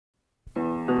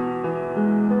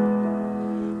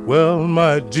Well,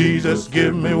 my Jesus,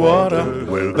 give me water,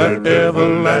 that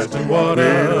everlasting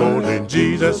water.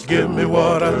 Jesus, give me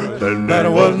water,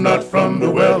 that was not from the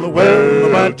well. Well,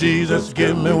 my Jesus,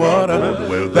 give me water,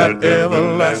 that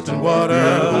everlasting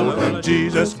water.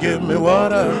 Jesus, give me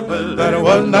water, that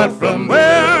was not from the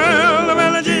well.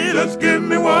 Well, Jesus, give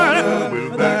me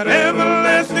water, that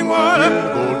everlasting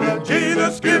water.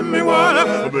 Jesus, give me water,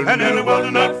 and it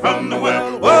was not from the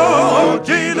well. Oh,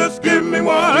 Jesus, give me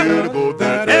water,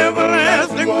 that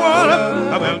everlasting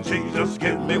water. Well, Jesus,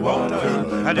 give me water,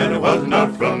 and it was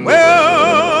not from the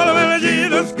well.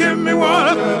 Jesus, give me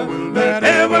water, that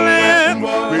everlasting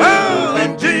water.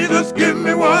 Well, Jesus, give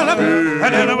me water,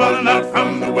 and it was not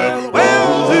from the well.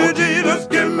 Well, Jesus,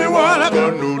 give me water,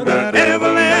 that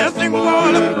everlasting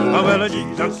water. Well,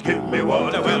 Jesus, give me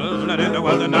water, well, and it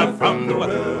was not from the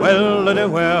well. Well,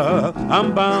 anywhere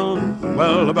I'm bound,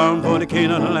 well, bound for the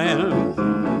Canaan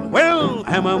land. Well,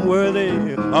 am I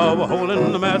worthy of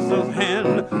holding the Master's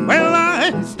hand? Well,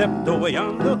 I stepped over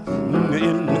yonder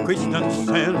in the Christian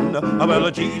sand. Well,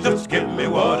 Jesus, give me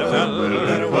water, well,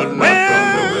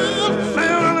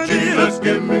 Jesus,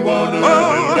 give me water,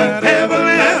 oh, that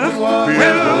everlasting water.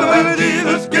 Well,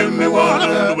 Jesus, give me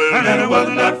water, and it was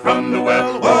not from the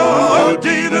well. Oh,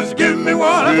 Jesus, give me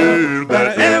water,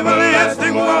 that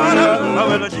everlasting water.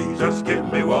 Well, Jesus, give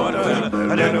me water,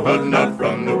 and it was not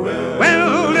from the well.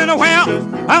 Well, anywhere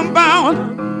I'm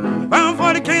bound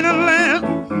for the Canaan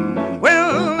land.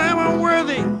 Well, am I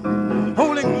worthy,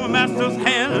 holding my Master's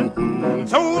hand?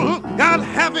 So God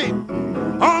happy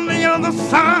on the other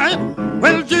side.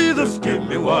 Well, Jesus, give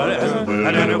me water,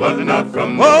 and it was not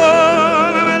from the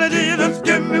well. Oh, Jesus,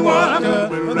 give me water,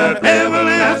 that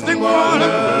everlasting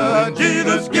water.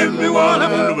 Jesus, give me water,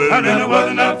 and it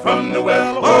was not from the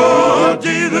well. Oh,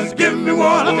 Jesus, give me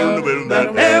water,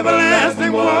 that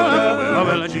everlasting water.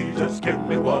 Well, Jesus, give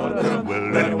me water,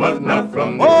 and it was not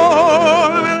from the well.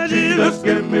 Oh, Jesus,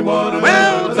 give me water,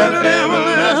 well, that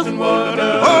everlasting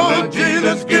water. Oh,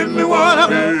 Jesus, give me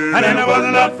water, and it was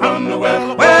not from the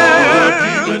well.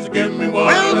 Well, Jesus, give me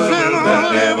water,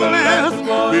 that everlasting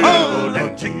water. Oh,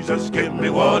 and Jesus, give me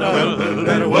water, well,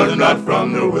 that it was not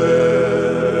from the well.